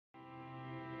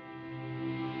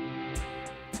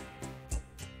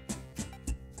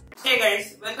Hey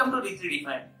guys, welcome to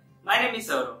D3Define. My name is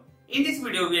Saurav. In this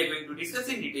video, we are going to discuss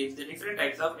in details the different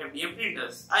types of FDM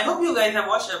printers. I hope you guys have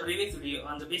watched a previous video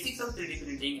on the basics of 3D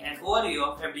printing and overview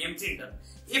of FDM printer.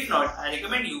 If not, I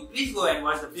recommend you please go and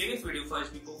watch the previous video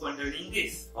first before continuing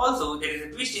this. Also, there is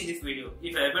a twist in this video.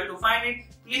 If you are able to find it,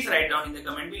 please write down in the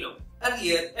comment below.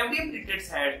 Earlier, FDM printers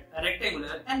had a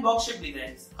rectangular and box-shaped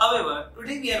designs. However,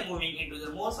 today we are moving into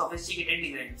the more sophisticated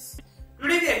designs.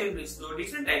 Today we are going to explore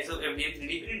different types of FDM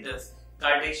 3D printers.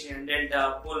 Cartesian,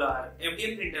 Delta, Polar,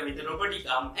 FDM printer with a robotic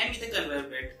arm and with a conveyor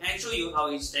belt, and show you how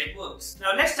each type works.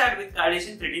 Now let's start with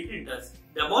Cartesian 3D printers,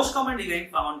 the most common design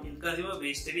found in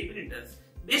consumer-based 3D printers.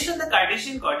 Based on the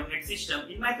Cartesian coordinate system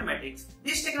in mathematics,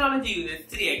 this technology uses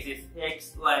three axes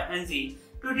X, Y and Z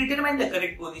to determine the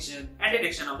correct position and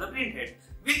direction of the printhead.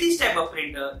 With this type of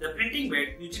printer, the printing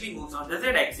bed usually moves on the Z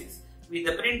axis, with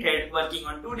the printhead working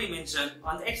on two dimensions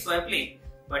on the XY plane.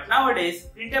 But nowadays,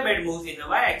 printer bed moves in the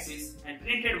Y-axis and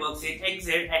printhead works in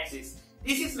XZ axis.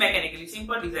 This is mechanically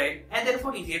simple design and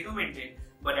therefore easier to maintain,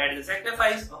 but at the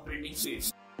sacrifice of printing speed.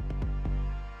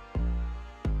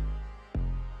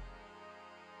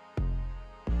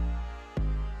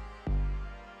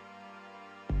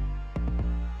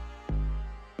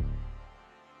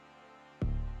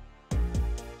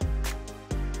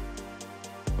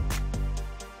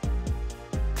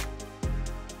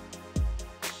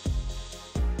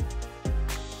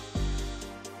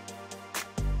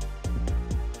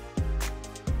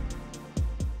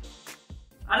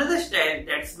 Another style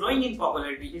that's growing in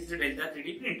popularity is the Delta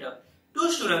 3D printer. Two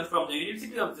students from the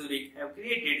University of Zurich have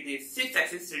created this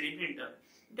 6-axis 3D printer.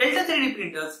 Delta 3D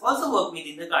printers also work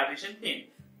within the Cartesian plane.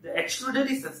 The extruder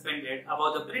is suspended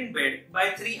above the print bed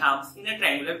by three arms in a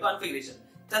triangular configuration,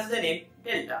 thus the name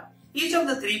Delta. Each of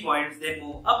the 3 points then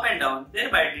move up and down,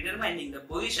 thereby determining the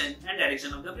position and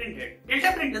direction of the printhead.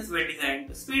 Delta printers were designed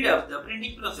to speed up the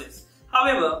printing process.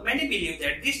 However, many believe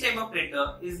that this type of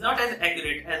printer is not as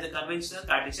accurate as a conventional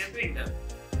Cartesian printer.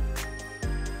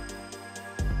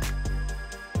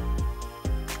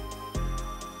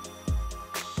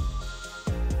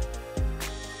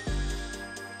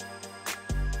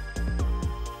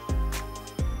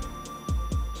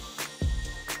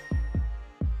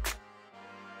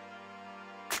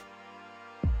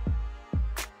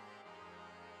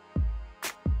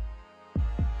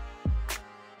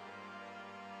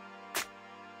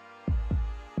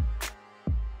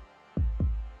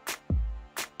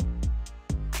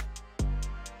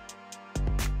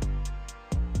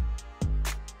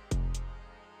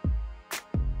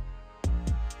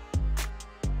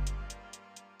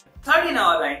 Third in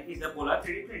our line is the Polar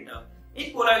 3D printer.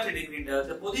 In Polar 3D printer,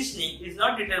 the positioning is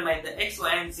not determined by the X,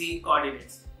 Y and Z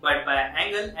coordinates, but by an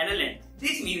angle and a length.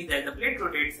 This means that the plate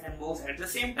rotates and moves at the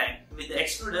same time, with the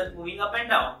extruder moving up and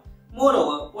down.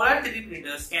 Moreover, Polar 3D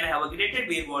printers can have a greater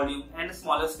base volume and a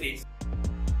smaller space.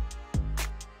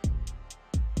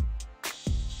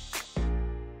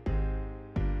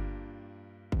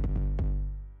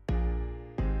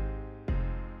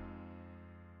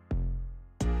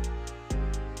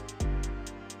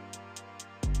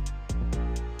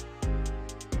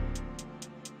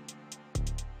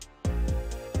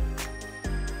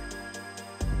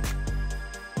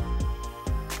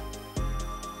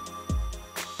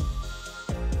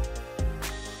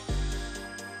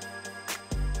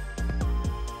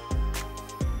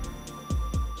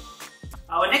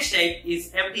 Our next type is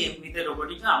FDM with a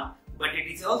robotic arm, but it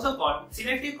is also called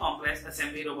Selective Complex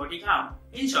Assembly Robotic Arm,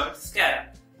 in short SCARA.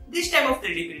 This type of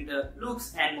 3D printer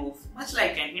looks and moves much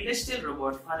like an industrial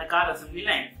robot on a car assembly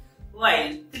line.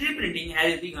 While 3D printing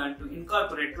has begun to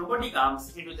incorporate robotic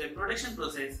arms into their production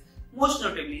process, most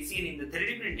notably seen in the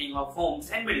 3D printing of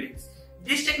homes and buildings,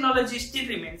 this technology still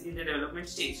remains in the development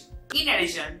stage. In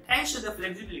addition, thanks to the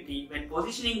flexibility when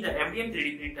positioning the FDM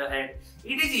 3D printer head,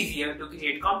 it is easier to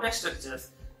create complex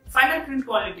structures. Final print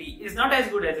quality is not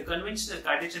as good as a conventional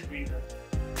Cartesian printer.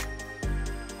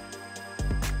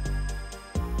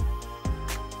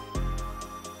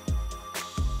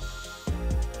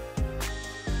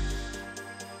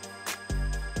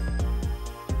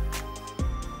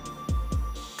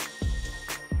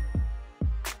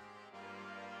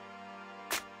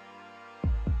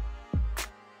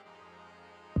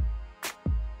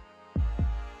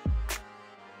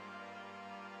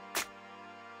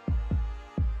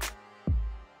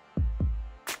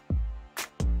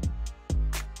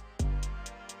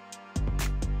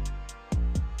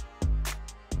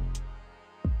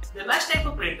 The last type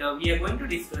of printer we are going to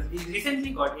discuss is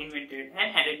recently got invented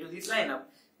and added to this lineup.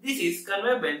 This is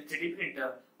conveyor belt 3D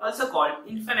printer, also called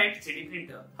infinite 3D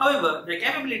printer. However, the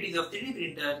capabilities of 3D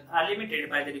printer are limited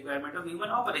by the requirement of human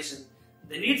operation.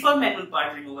 The need for manual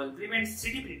part removal prevents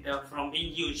 3D printer from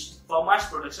being used for mass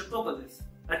production purposes.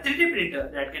 A 3D printer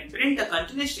that can print a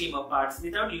continuous stream of parts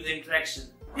without using traction.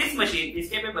 This machine is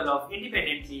capable of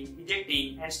independently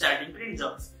ejecting and starting print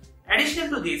jobs.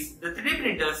 Additional to this, the 3D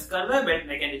printer's conveyor belt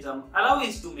mechanism allows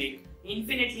it to make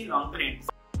infinitely long prints.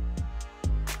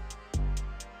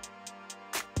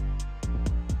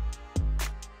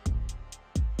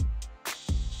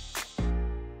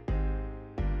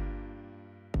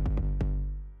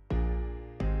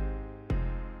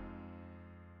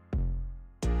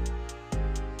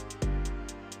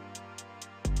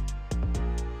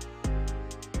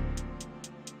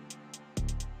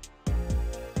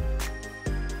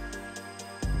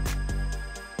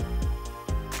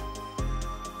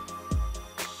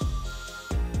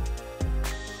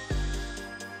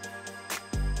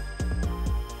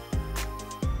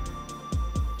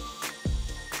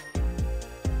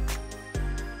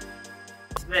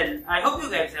 Well, I hope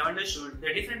you guys have understood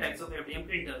the different types of FDM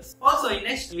printers. Also, in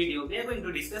next video, we are going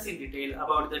to discuss in detail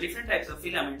about the different types of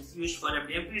filaments used for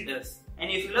FDM printers.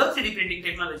 And if you love 3D printing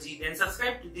technology, then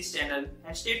subscribe to this channel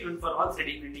and stay tuned for all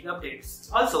 3D printing updates.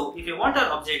 Also, if you want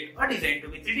our object or design to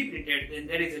be 3D printed, then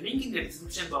there is a link in the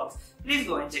description box. Please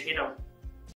go and check it out.